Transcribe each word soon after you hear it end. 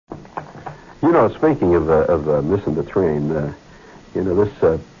You know, speaking of missing the train, you know,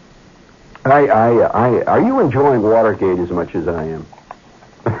 this. Are you enjoying Watergate as much as I am?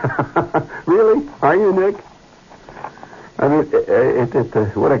 Really? Are you, Nick? I mean,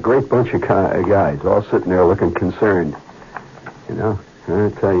 what a great bunch of guys, all sitting there looking concerned. You know,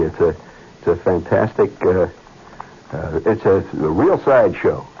 I tell you, it's a fantastic. It's a real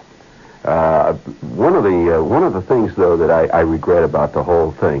sideshow. One of the things, though, that I regret about the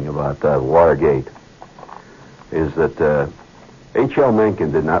whole thing about Watergate is that H.L.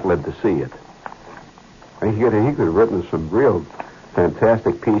 Mencken did not live to see it. He could have written some real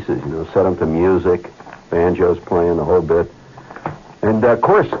fantastic pieces, you know, set them to music, banjos playing, the whole bit. And, of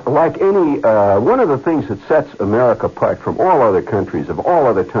course, like any, one of the things that sets America apart from all other countries of all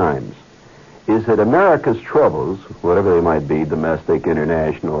other times is that America's troubles, whatever they might be, domestic,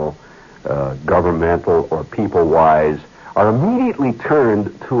 international, governmental, or people-wise, are immediately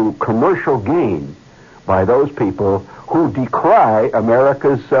turned to commercial gain by those people who decry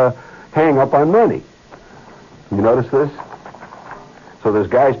America's hang-up on money. You notice this? So there's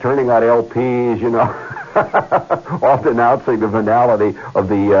guys turning out LPs, you know, all denouncing the venality of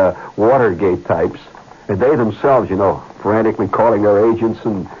the Watergate types. And they themselves, you know, frantically calling their agents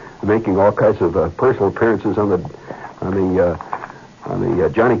and making all kinds of personal appearances on the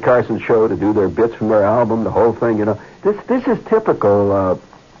Johnny Carson show to do their bits from their album, the whole thing, you know. This is typical of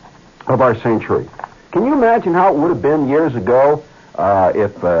our century. Can you imagine how it would have been years ago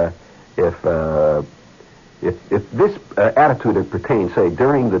if this attitude had pertained, say,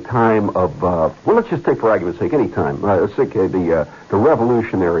 during the time of, well, let's just take for argument's sake any time. Let's take the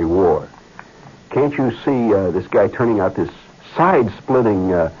Revolutionary War. Can't you see this guy turning out this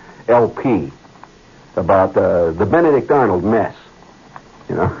side-splitting LP about the Benedict Arnold mess?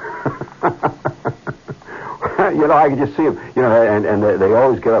 You know, you know, I can just see him. You know, and they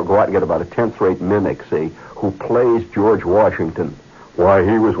always go out and get about a 10th-rate mimic, see, who plays George Washington. Why,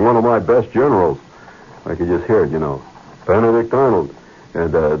 he was one of my best generals. I could just hear it, you know, Benedict Arnold,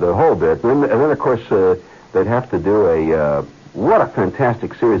 and the whole bit. And then of course, they'd have to do what a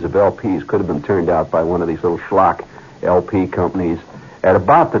fantastic series of LPs could have been turned out by one of these little schlock LP companies at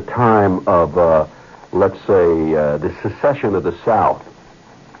about the time of, let's say, the secession of the South.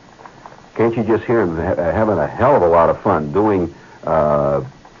 Can't you just hear him having a hell of a lot of fun doing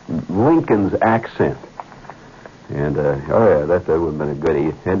Lincoln's accent? And, oh yeah, that would have been a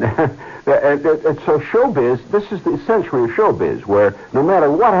goodie. And so showbiz, this is the century of showbiz, where no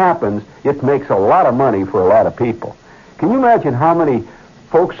matter what happens, it makes a lot of money for a lot of people. Can you imagine how many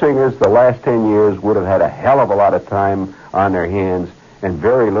folk singers the last 10 years would have had a hell of a lot of time on their hands and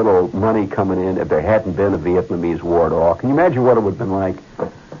very little money coming in if there hadn't been a Vietnamese war at all? Can you imagine what it would have been like?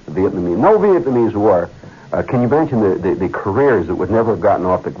 No Vietnamese war. Can you imagine the careers that would never have gotten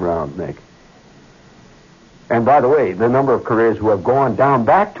off the ground, Nick? And by the way, the number of careers who have gone down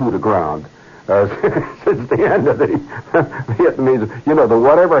back to the ground since the end of the Vietnamese, you know, the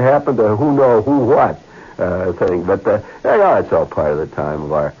whatever happened to who know who what thing. But you know, it's all part of the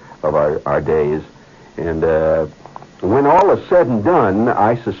time of our days. And when all is said and done,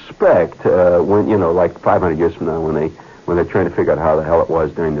 I suspect when, you know, like 500 years from now, when they're trying to figure out how the hell it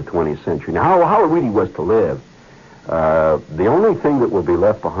was during the 20th century, now how it really was to live. The only thing that will be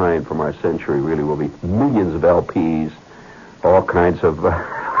left behind from our century really will be millions of LPs, all kinds of,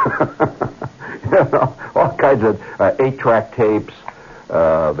 you know, all kinds of 8-track tapes,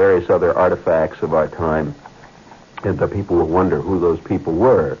 various other artifacts of our time, and the people will wonder who those people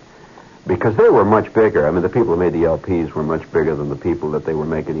were, because they were much bigger. I mean, the people who made the LPs were much bigger than the people that they were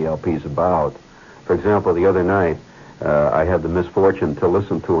making the LPs about. For example, the other night, I had the misfortune to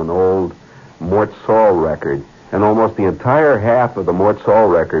listen to an old Mort Saul record. And almost the entire half of the Mort Saul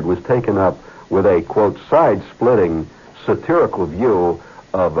record was taken up with a, quote, side-splitting satirical view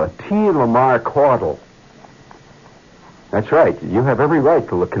of T. Lamar Caudle. That's right. You have every right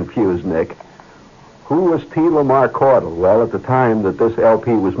to look confused, Nick. Who was T. Lamar Caudle? Well, at the time that this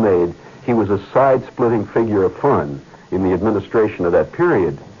LP was made, he was a side-splitting figure of fun in the administration of that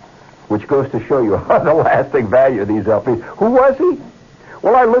period, which goes to show you the lasting value of these LPs. Who was he?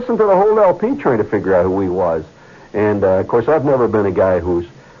 Well, I listened to the whole LP trying to figure out who he was. And, of course, I've never been a guy who's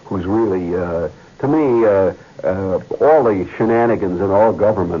really, to me, all the shenanigans in all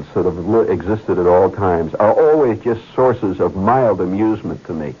governments that have existed at all times are always just sources of mild amusement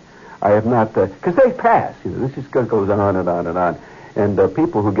to me. I have not, because they pass. You know, this just goes on and on and on. And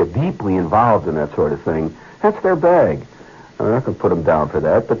people who get deeply involved in that sort of thing, that's their bag. I'm not going to put them down for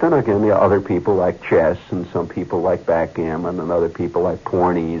that. But then again, there are other people like chess, and some people like backgammon, and other people like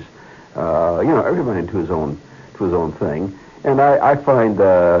pornies. You know, everybody into his own thing. And I find,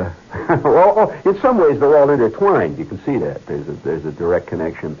 well, in some ways they're all intertwined. You can see that. There's a direct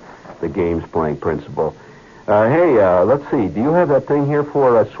connection, the game's playing principle. Hey, let's see. Do you have that thing here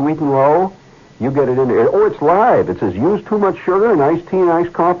for sweet and low? You get it in there. Oh, it's live. It says, use too much sugar in iced tea and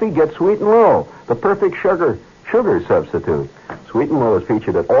iced coffee, get sweet and low. The perfect sugar substitute. Sweet and low is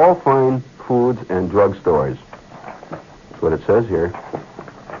featured at all fine foods and drugstores. That's what it says here.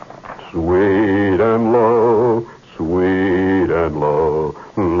 Sweet and low,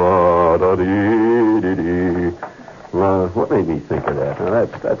 la-da-dee-dee-dee. What made me think of that? Now,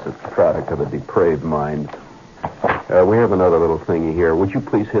 that's a product of a depraved mind. We have another little thingy here. Would you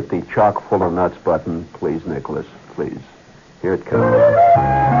please hit the chock full of nuts button, please, Nicholas? Please. Here it comes.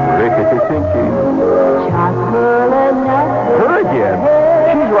 Rickety-tinky. Chock full of nuts. Her again.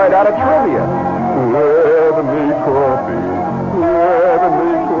 She's right out of trivia. Heavenly coffee.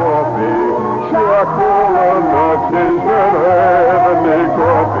 Heavenly coffee. Chock full of nuts is that heavenly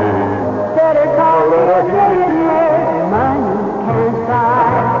coffee. Better coffee than money can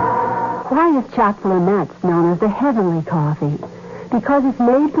buy. Why is chock full of nuts known as the heavenly coffee? Because it's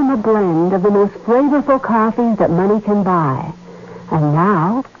made from a blend of the most flavorful coffees that money can buy. And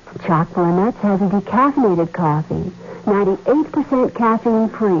now, chock full of nuts has a decaffeinated coffee, 98% caffeine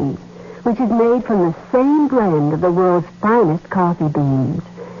free, which is made from the same blend of the world's finest coffee beans.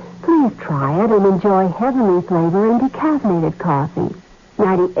 Please try it and enjoy heavenly flavor in decaffeinated coffee,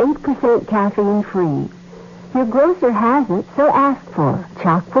 98% caffeine free. Your grocer has it, so ask for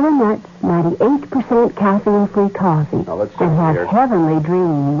chock full of nuts, 98% caffeine-free coffee. Now let's sing and it have here. heavenly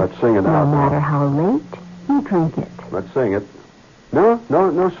dreams. Let's sing it no out. matter how late you drink it. Let's sing it. No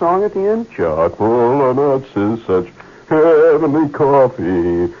song at the end? Chock full of nuts is such heavenly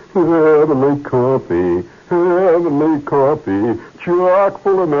coffee, heavenly coffee, heavenly coffee. Chock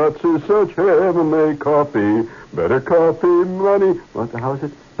full of nuts is such heavenly coffee. Better coffee, money. How is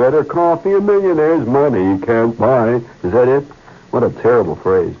it? Better coffee a millionaire's money can't buy. Is that it? What a terrible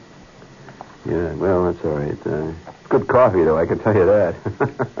phrase. Yeah, well, that's all right. Good coffee, though, I can tell you that.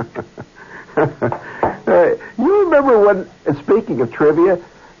 You remember when, speaking of trivia,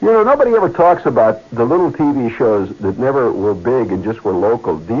 nobody ever talks about the little TV shows that never were big and just were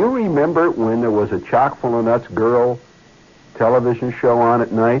local. Do you remember when there was a chock full of nuts girl television show on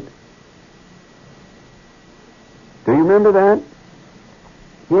at night? Do you remember that?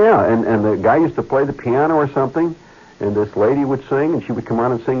 Yeah, and the guy used to play the piano or something, and this lady would sing, and she would come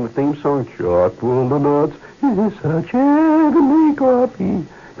on and sing the theme song, Chock full of nuts is such heavenly coffee.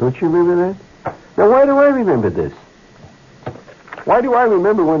 Don't you remember that? Now, why do I remember this? Why do I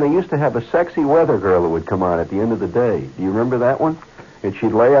remember when they used to have a sexy weather girl who would come on at the end of the day? Do you remember that one? And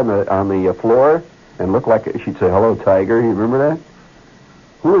she'd lay on the floor and look like she'd say, "Hello, Tiger." You remember that?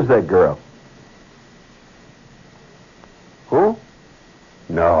 Who was that girl? Who?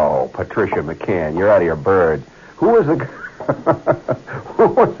 No, Patricia McCann. You're out of your bird. Who was the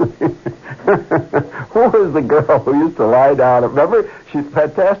girl who used to lie down? Remember, she's a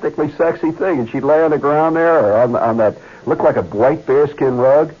fantastically sexy thing, and she'd lay on the ground there or on that, looked like a white bearskin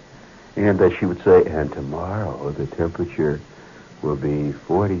rug, and she would say, "And tomorrow the temperature will be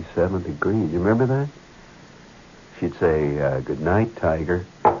 47 degrees." You remember that? She'd say, "Good night, Tiger."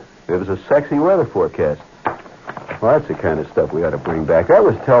 It was a sexy weather forecast. Well, that's the kind of stuff we ought to bring back. That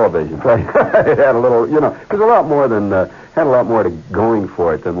was television. It had a little, it was a lot more than, had a lot more to going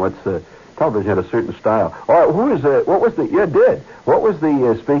for it than what's, television had a certain style. All right, what was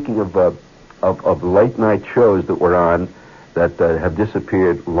the speaking of late night shows that were on that have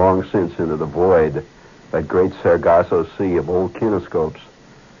disappeared long since into the void, that great Sargasso Sea of old kinescopes,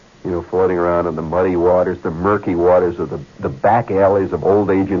 floating around in the muddy waters, the murky waters of the back alleys of old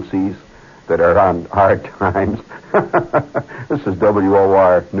agencies that are on hard times. This is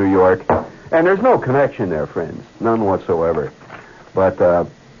WOR, New York. And there's no connection there, friends. None whatsoever. But,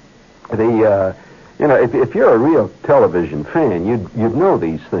 if you're a real television fan, you'd know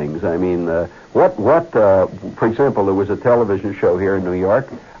these things. I mean, for example, there was a television show here in New York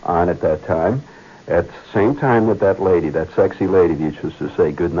on at that time. At the same time that lady, that sexy lady that used to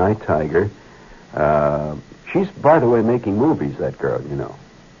say, "Good night, Tiger." She's, by the way, making movies, that girl,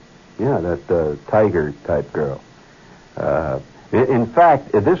 Yeah, that Tiger-type girl. In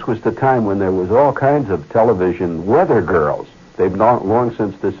fact, this was the time when there was all kinds of television weather girls. They've long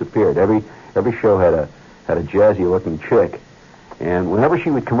since disappeared. Every show had a jazzy-looking chick, and whenever she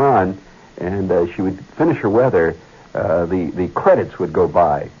would come on and she would finish her weather, the credits would go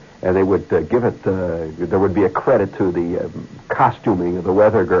by, and they would give it. There would be a credit to the costuming of the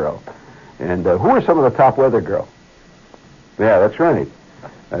weather girl. And who are some of the top weather girls? Yeah, that's right.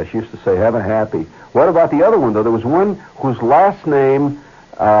 She used to say, "Have a happy." What about the other one, though? There was one whose last name,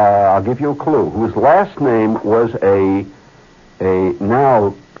 I'll give you a clue, whose last name was a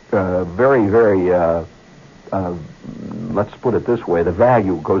now very, very, let's put it this way, the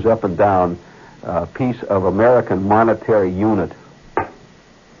value goes up and down, piece of American monetary unit.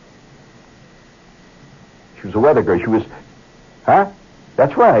 She was a weather girl. She was, huh?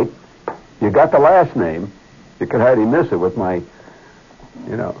 That's right. You got the last name. You could hardly miss it with my,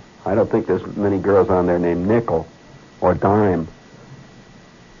 I don't think there's many girls on there named Nickel or Dime.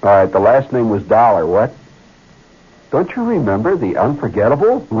 All right, the last name was Dollar. What? Don't you remember the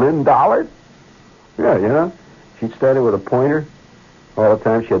unforgettable Lynn Dollar? Yeah, she'd stand with a pointer all the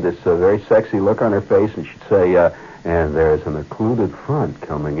time. She had this very sexy look on her face, and she'd say, and there's an occluded front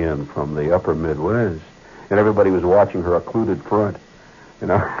coming in from the upper Midwest. And everybody was watching her occluded front.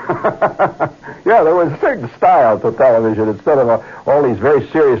 Yeah, there was a certain style to television instead of all these very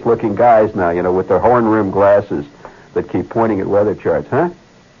serious-looking guys now, with their horn-rimmed glasses that keep pointing at weather charts, huh?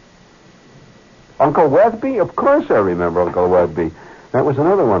 Uncle Wethby? Of course I remember Uncle Wethby. That was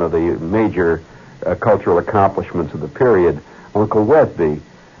another one of the major cultural accomplishments of the period, Uncle Wethby.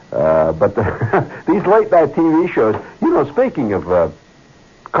 But these late-night TV shows, speaking of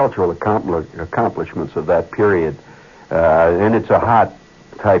cultural accomplishments of that period, and it's a hot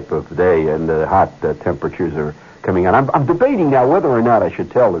type of day, and the hot temperatures are coming on. I'm debating now whether or not I should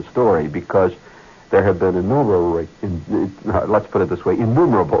tell the story, because there have been innumerable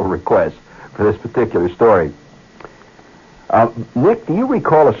requests for this particular story. Nick, do you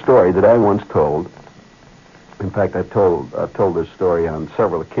recall a story that I once told? In fact, I've told this story on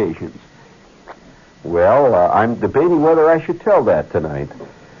several occasions. Well, I'm debating whether I should tell that tonight,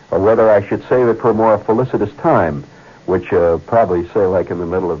 or whether I should save it for a more felicitous time, which probably say like in the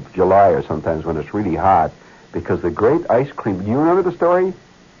middle of July or sometimes when it's really hot, because the great ice cream... Do you remember the story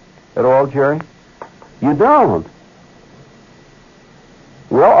at all, Jerry? You don't?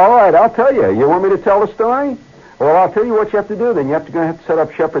 Well, all right, I'll tell you. You want me to tell the story? Well, I'll tell you what you have to do then. You have to set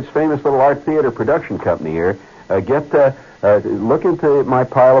up Shepard's famous little art theater production company here. Look into my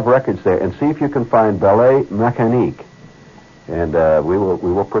pile of records there and see if you can find Ballet Mécanique. And we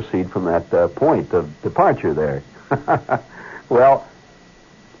will proceed from that point of departure there. Well,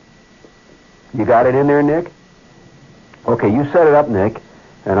 you got it in there, Nick? Okay, you set it up, Nick,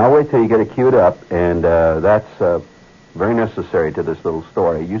 and I'll wait till you get it queued up, and that's very necessary to this little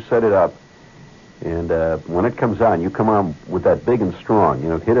story. You set it up, and when it comes on, you come on with that big and strong.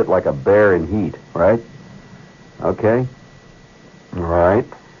 Hit it like a bear in heat, right? Okay? All right.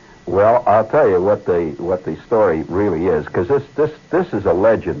 Well, I'll tell you what the story really is, because this is a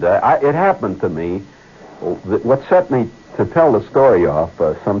legend. It happened to me. What set me to tell the story off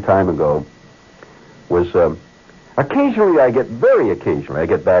some time ago was occasionally I get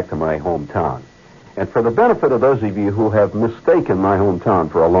back to my hometown. And for the benefit of those of you who have mistaken my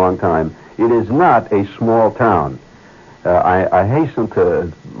hometown for a long time, it is not a small town. I hasten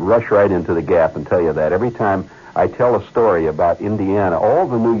to rush right into the gap and tell you that. Every time I tell a story about Indiana, all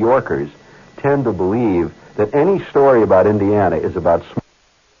the New Yorkers tend to believe that any story about Indiana is about small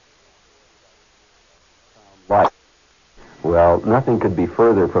life. Well, nothing could be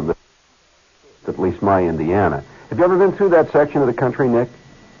further from at least my Indiana. Have you ever been through that section of the country, Nick?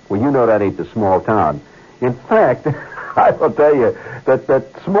 Well, you know that ain't the small town. In fact, I will tell you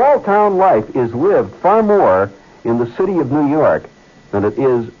that small town life is lived far more in the city of New York than it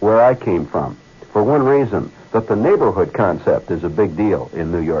is where I came from. For one reason, that the neighborhood concept is a big deal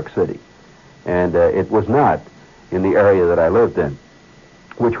in New York City. And it was not in the area that I lived in,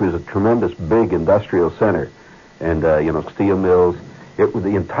 which was a tremendous big industrial center. And, steel mills.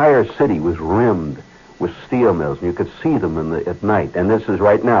 The entire city was rimmed with steel mills, and you could see them at night. And this is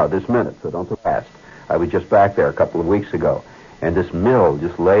right now, this minute, so don't fast. I was just back there a couple of weeks ago, and this mill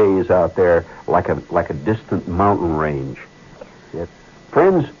just lays out there like a distant mountain range. Yet,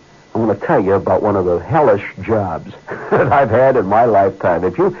 friends, I want to tell you about one of the hellish jobs that I've had in my lifetime.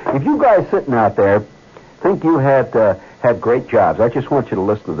 If you guys sitting out there think you had great jobs, I just want you to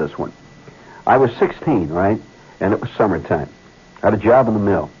listen to this one. I was 16, right? And it was summertime. I had a job in the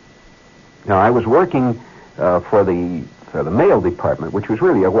mill. Now, I was working for the mail department, which was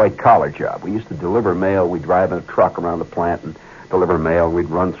really a white-collar job. We used to deliver mail. We'd drive in a truck around the plant and deliver mail. We'd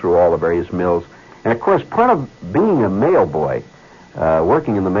run through all the various mills. And, of course, part of being a mail boy,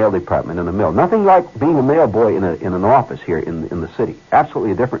 working in the mail department in the mill, nothing like being a mail boy in an office here in the city.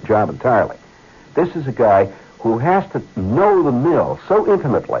 Absolutely a different job entirely. This is a guy who has to know the mill so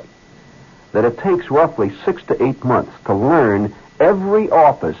intimately that it takes roughly 6 to 8 months to learn every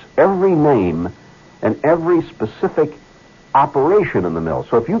office, every name, and every specific operation in the mill.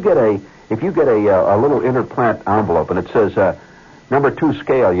 So if you get a little inner plant envelope and it says number 2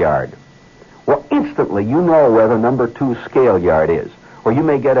 scale yard, well, instantly you know where the number 2 scale yard is. Or you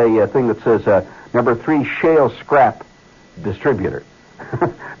may get a thing that says number 3 shale scrap distributor.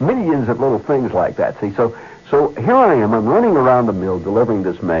 Millions of little things like that. See, so here I am. I'm running around the mill delivering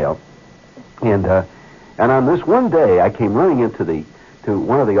this mail, and on this one day I came running to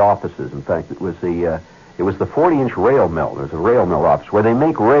one of the offices. In fact, it was the 40-inch rail mill. There's a rail mill office where they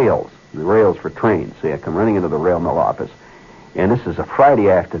make rails, the rails for trains. See, I come running into the rail mill office, and this is a Friday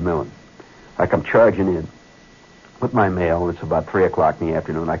afternoon. Like I'm charging in with my mail, and it's about 3 o'clock in the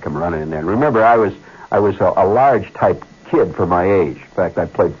afternoon. I come running in there. And remember, I was a large type kid for my age. In fact, I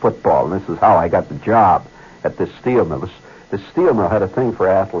played football, and this is how I got the job at this steel mill. This steel mill had a thing for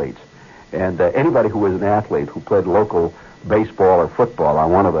athletes, and anybody who was an athlete who played local baseball or football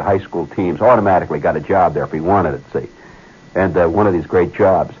on one of the high school teams automatically got a job there if he wanted it, see. And one of these great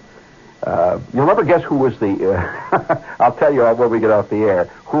jobs. You'll never guess who was the... I'll tell you when we get off the air,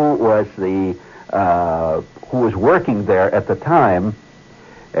 who was working there at the time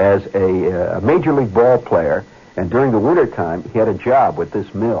as a major league ball player, and during the wintertime, he had a job with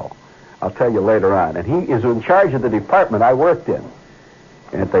this mill. I'll tell you later on. And he is in charge of the department I worked in.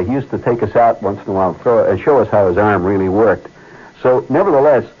 And he used to take us out once in a while and show us how his arm really worked. So,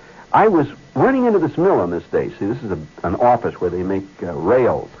 nevertheless, I was running into this mill on this day. See, this is an office where they make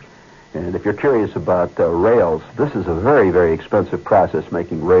rails. And if you're curious about rails, this is a very, very expensive process,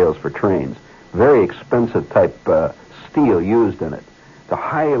 making rails for trains. Very expensive type steel used in it. It's a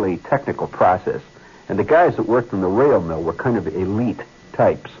highly technical process. And the guys that worked in the rail mill were kind of elite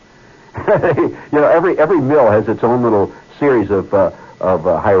types. Every mill has its own little series of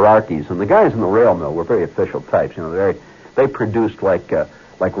hierarchies, and the guys in the rail mill were very official types. They produced like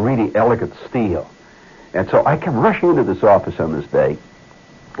really elegant steel. And so I came rushing into this office on this day,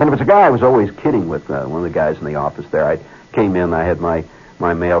 and it was a guy I was always kidding with, one of the guys in the office there. I came in, I had my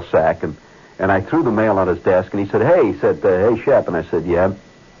mail sack, and I threw the mail on his desk, and he said, hey, Shep, and I said, yeah.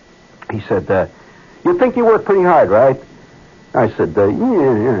 He said, you think you work pretty hard, right? I said,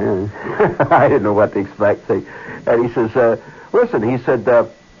 yeah. I didn't know what to expect. And he says, listen, he said,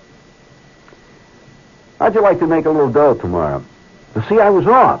 how'd you like to make a little dough tomorrow? Well, see, I was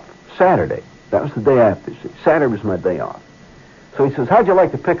off Saturday. That was the day after. See, Saturday was my day off. So he says, how'd you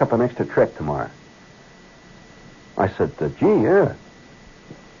like to pick up an extra trick tomorrow? I said, gee, yeah.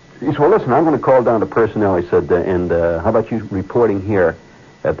 He said, well, listen, I'm going to call down to personnel. He said, and how about you reporting here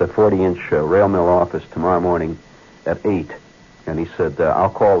at the 40-inch rail mill office tomorrow morning at 8. And he said, I'll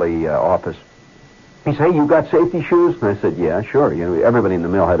call the office. He said, hey, you got safety shoes? And I said, yeah, sure. Everybody in the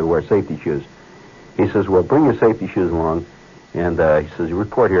mill had to wear safety shoes. He says, well, bring your safety shoes along. And he says, you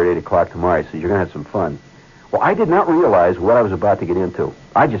report here at 8 o'clock tomorrow. He says, you're going to have some fun. Well, I did not realize what I was about to get into.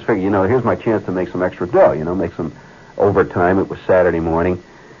 I just figured, here's my chance to make some extra dough, make some overtime. It was Saturday morning,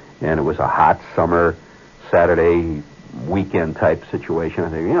 and it was a hot summer Saturday weekend type situation. I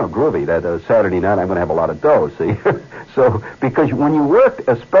think, groovy. That Saturday night I'm going to have a lot of dough, see? So, because when you worked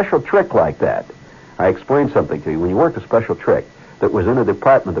a special trick like that, I explained something to you. When you worked a special trick that was in a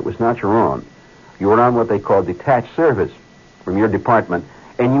department that was not your own, you were on what they call detached service from your department,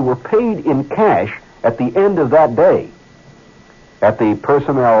 and you were paid in cash at the end of that day at the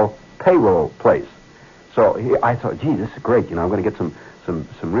personnel payroll place. So I thought, gee, this is great. I'm going to get some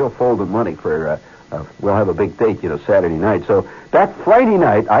real folded money for... we'll have a big date, Saturday night. So that Friday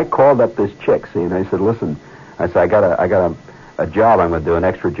night, I called up this chick, see, and I said, listen, I got a job I'm going to do, an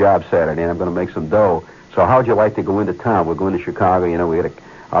extra job Saturday, and I'm going to make some dough. So how'd you like to go into town? We're going to Chicago,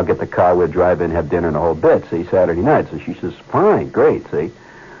 I'll get the car, we'll drive in, have dinner and a whole bit, see, Saturday night. So she says, fine, great, see.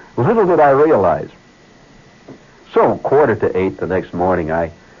 Little did I realize. So 7:45 the next morning,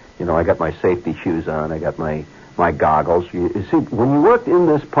 I got my safety shoes on, I got my goggles. You see, when you worked in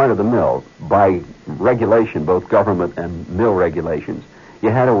this part of the mill, by regulation, both government and mill regulations, you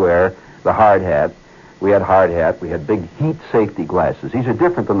had to wear the hard hat. We had hard hat. We had big heat safety glasses. These are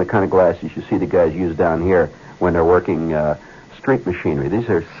different than the kind of glasses you see the guys use down here when they're working street machinery. These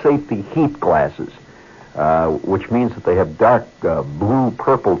are safety heat glasses, which means that they have dark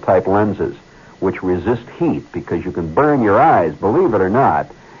blue-purple type lenses which resist heat because you can burn your eyes, believe it or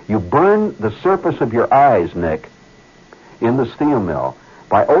not. You burn the surface of your eyes, Nick, in the steel mill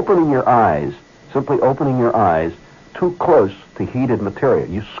by simply opening your eyes too close to heated material.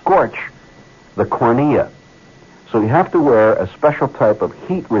 You scorch the cornea. So you have to wear a special type of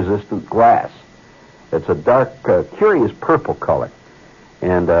heat-resistant glass. It's a dark, curious purple color.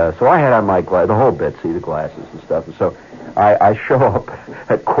 And so I had on my the whole bit, see, the glasses and stuff. And so I show up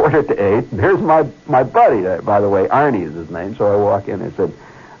at 7:45. There's my buddy, by the way, Arnie is his name. So I walk in and I said,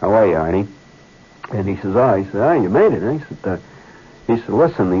 "How are you, Arnie?" And he says, you made it." And he said,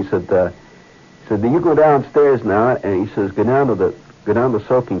 "Listen," he said, "Do you go downstairs now?" And he says, go down to the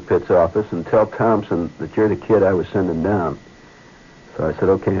soaking pit's office and tell Thompson that you're the kid I was sending down." So I said,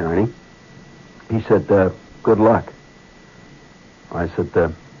 "Okay, Arnie." He said, "Good luck." I said,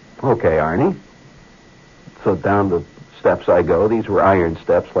 "Okay, Arnie." So down the steps I go. These were iron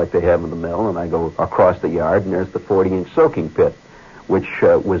steps like they have in the mill, and I go across the yard, and there's the 40-inch soaking pit, which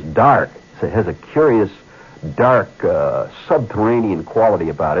was dark. So it has a curious, dark, subterranean quality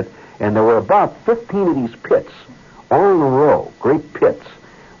about it. And there were about 15 of these pits, all in a row, great pits,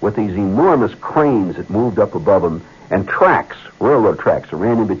 with these enormous cranes that moved up above them, and tracks, railroad tracks, that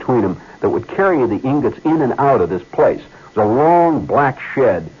ran in between them that would carry the ingots in and out of this place. It was a long black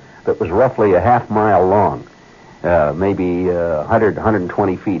shed that was roughly a half-mile long, maybe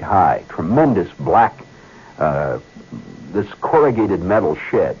 120 feet high. Tremendous black, this corrugated metal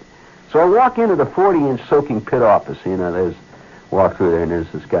shed. So I walk into the 40-inch soaking pit office. Walk through there, and there's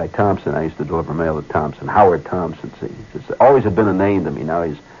this guy, Thompson. I used to deliver mail to Thompson, Howard Thompson. See, it's always had been a name to me. Now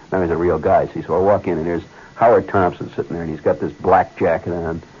he's a real guy. See, so I walk in, and there's Howard Thompson sitting there, and he's got this black jacket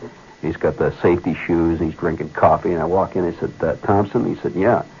on. He's got the safety shoes, and he's drinking coffee. And I walk in, and I said, "Thompson?" He said,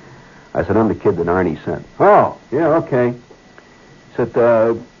 "Yeah." I said, "I'm the kid that Arnie sent." "Oh, yeah, okay." He said,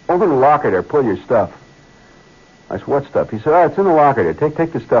 "Over in the locker there, pull your stuff." I said, "What stuff?" He said, "Oh, it's in the locker there.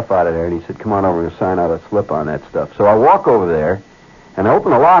 Take the stuff out of there." And he said, "Come on over and sign out a slip on that stuff." So I walk over there, and I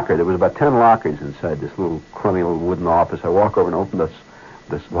open the locker. There was about 10 lockers inside this little crummy little wooden office. I walk over and open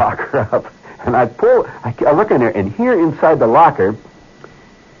this locker up, and I look in there, and here inside the locker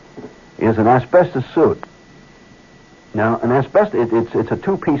is an asbestos suit. Now, an asbestos, it's a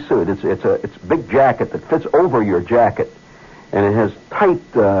two-piece suit. It's a big jacket that fits over your jacket, and it has tight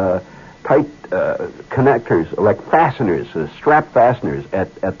connectors, like fasteners, strap fasteners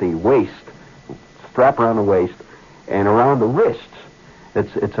at the waist, strap around the waist, and around the wrists.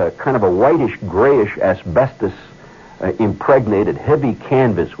 It's a kind of a whitish, grayish asbestos impregnated heavy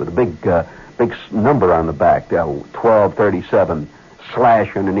canvas with a big number on the back, 1237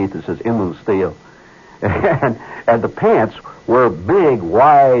 slash underneath it says Inland Steel. And the pants were big,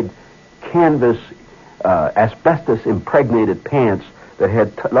 wide canvas, asbestos impregnated pants that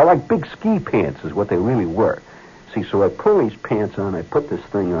had, like big ski pants is what they really were. See, so I pull these pants on, I put this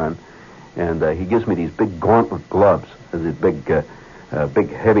thing on, and he gives me these big gauntlet gloves, these big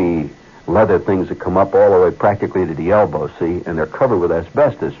heavy leather things that come up all the way practically to the elbow, see, and they're covered with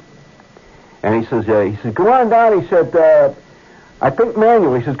asbestos. And he says, "Go on down," he said, "I think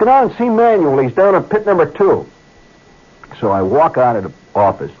Manuel." He says, "Go down and see Manuel. He's down at pit number 2. So I walk out of the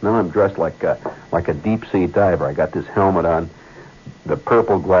office. Now I'm dressed like a deep sea diver. I got this helmet on, the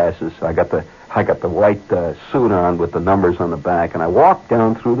purple glasses. I got the white suit on with the numbers on the back, and I walked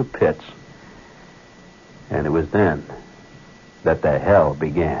down through the pits. And it was then that the hell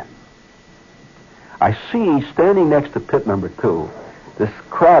began. I see standing next to pit number 2 this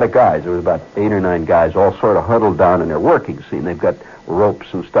crowd of guys. There was about 8 or 9 guys, all sort of huddled down, and they're working. See, and they've got ropes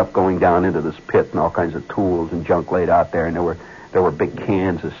and stuff going down into this pit, and all kinds of tools and junk laid out there. And there were big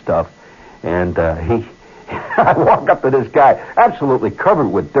cans of stuff. And I walk up to this guy, absolutely covered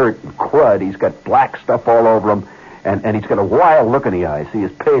with dirt and crud. He's got black stuff all over him, and he's got a wild look in the eyes. See,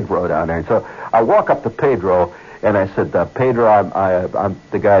 his Pedro down there. And so I walk up to Pedro, and I said, "Pedro, I'm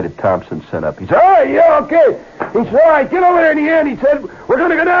the guy that Thompson sent up." He said, "Oh, yeah, okay." He said, "All right, get over there in the end." He said, "We're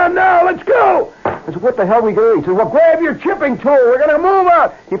going to go down now. Let's go." I said, "What the hell are we going to do?" He said, "Well, grab your chipping tool. We're going to move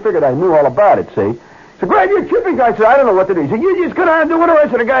out." He figured I knew all about it, see. So grab your chipping tool. I said, "I don't know what to do." He said, "You just go down and do what the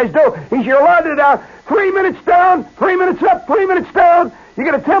rest of the guys do." He said, "You're allowed to down 3 minutes down, 3 minutes up, 3 minutes down. You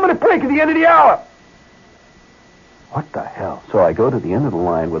get a 10-minute break at the end of the hour." What the hell? So I go to the end of the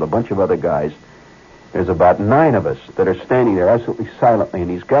line with a bunch of other guys. There's about 9 of us that are standing there absolutely silently, and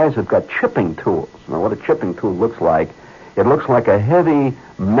these guys have got chipping tools. Now, what a chipping tool looks like, it looks like a heavy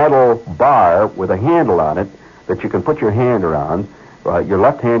metal bar with a handle on it that you can put your hand around. Your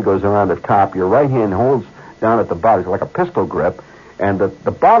left hand goes around the top. Your right hand holds down at the bottom. It's like a pistol grip. And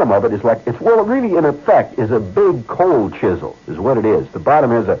the bottom of it is like, really, in effect, is a big coal chisel, is what it is. The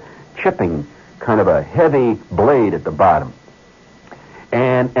bottom has a chipping, kind of a heavy blade at the bottom.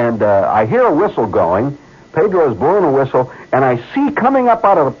 And I hear a whistle going. Pedro is blowing a whistle, and I see coming up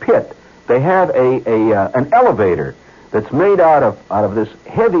out of the pit, they have an elevator that's made out of this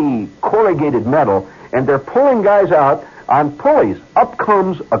heavy corrugated metal, and they're pulling guys out on pulleys. Up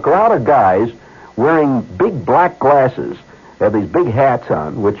comes a crowd of guys wearing big black glasses, They have these big hats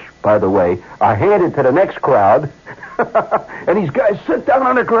on, which, by the way, are handed to the next crowd. And these guys sit down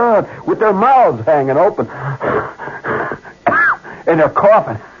on the ground with their mouths hanging open. And they're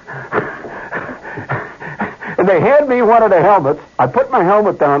coughing. And they hand me one of the helmets. I put my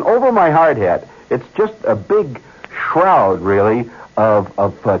helmet down over my hard hat. It's just a big shroud, really,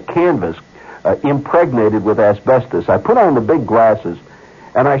 of canvas impregnated with asbestos. I put on the big glasses,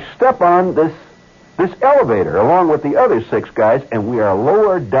 and I step on this elevator along with the other 6 guys, and we are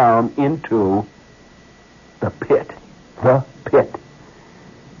lowered down into the pit. The pit.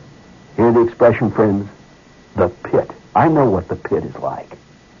 Hear the expression, friends? The pit. I know what the pit is like.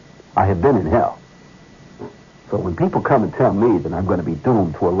 I have been in hell. So when people come and tell me that I'm going to be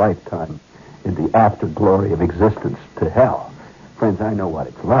doomed to a lifetime in the afterglory of existence to hell, friends, I know what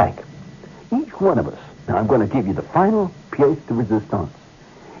it's like. Each one of us, now I'm going to give you the final pièce de résistance.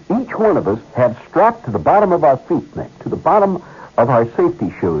 Each one of us have strapped to the bottom of our feet, Nick, to the bottom of our safety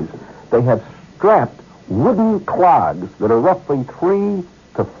shoes, they have strapped wooden clogs that are roughly 3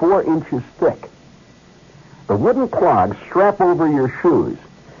 to 4 inches thick. The wooden clogs strap over your shoes,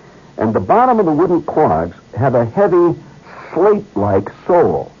 and the bottom of the wooden clogs have a heavy slate-like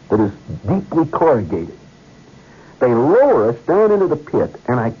sole that is deeply corrugated. They lower us down into the pit,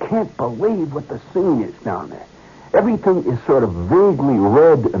 and I can't believe what the scene is down there. Everything is sort of vaguely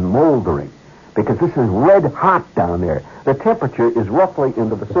red and moldering because this is red hot down there. The temperature is roughly in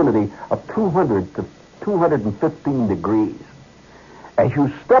the vicinity of 200 to 215 degrees. As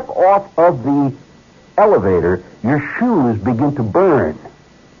you step off of the elevator, your shoes begin to burn.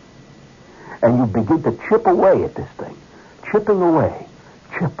 And you begin to chip away at this thing. Chipping away.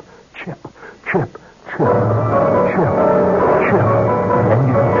 Chip, chip, chip, chip, chip, chip. And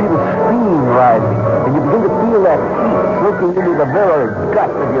you feel steam rising. And you begin to feel that heat slipping into the very gut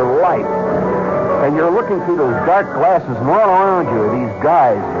of your life. And you're looking through those dark glasses, and all around you are these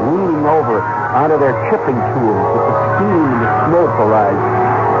guys leaning over onto their chipping tools with the steam and the smoke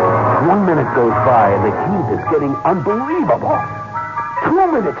arising. 1 minute goes by, and the heat is getting unbelievable. 2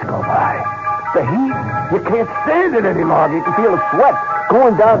 minutes go by. The heat, you can't stand it any longer. You can feel the sweat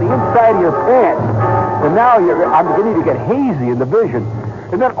going down the inside of your pants. And now I'm beginning to get hazy in the vision.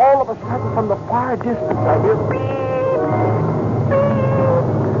 And then all of a sudden, from the far distance, I hear beep.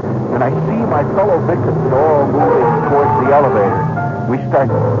 And I see my fellow victims all moving towards the elevator. We start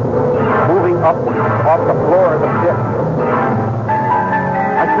moving upwards off the floor of the pit.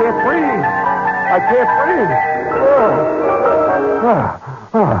 I can't breathe. I can't breathe.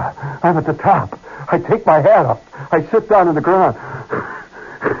 I'm at the top. I take my hat off. I sit down on the ground.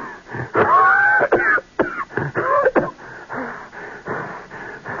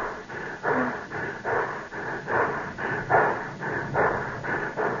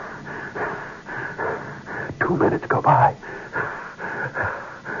 Two minutes go by.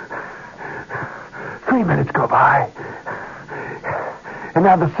 3 minutes go by. And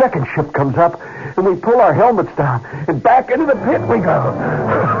now the second ship comes up, and we pull our helmets down, and back into the pit we go.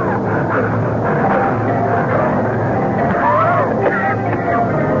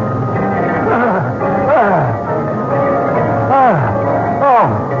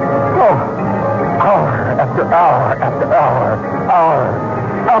 Hour after hour,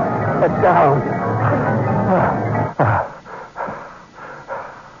 up and down.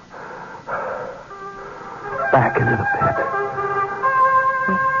 Back into the pit.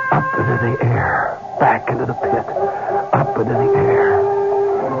 Up into the air. Back into the pit. Up into the air.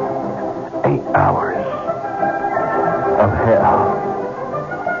 8 hours of hell.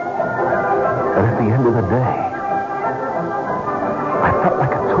 And at the end of the day, I felt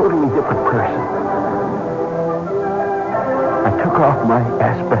like a totally different person. I took off my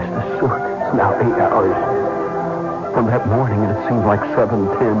asbestos suit. It's now 8 hours. From that morning, and it seemed like 7,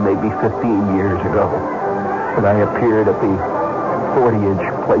 10, maybe 15 years ago, that I appeared at the 40-inch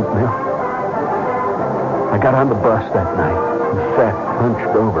plate mill. I got on the bus that night and sat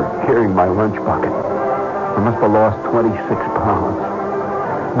hunched over, carrying my lunch bucket. I must have lost 26 pounds.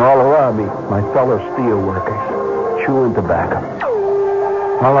 And all around me, my fellow steel workers, chewing tobacco.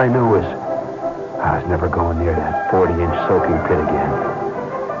 All I knew was I was never going near that 40-inch soaking pit again.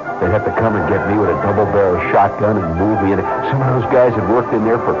 They'd have to come and get me with a double-barrel shotgun and move me in. Some of those guys had worked in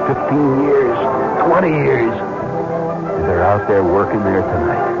there for 15 years, 20 years. And they're out there working there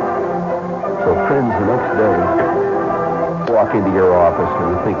tonight. So, friends, the next day, walk into your office and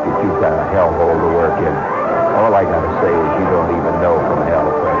you think that you've got a hellhole to work in. All I got to say is you don't even know from hell,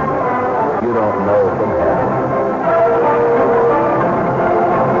 friends. You don't know from hell.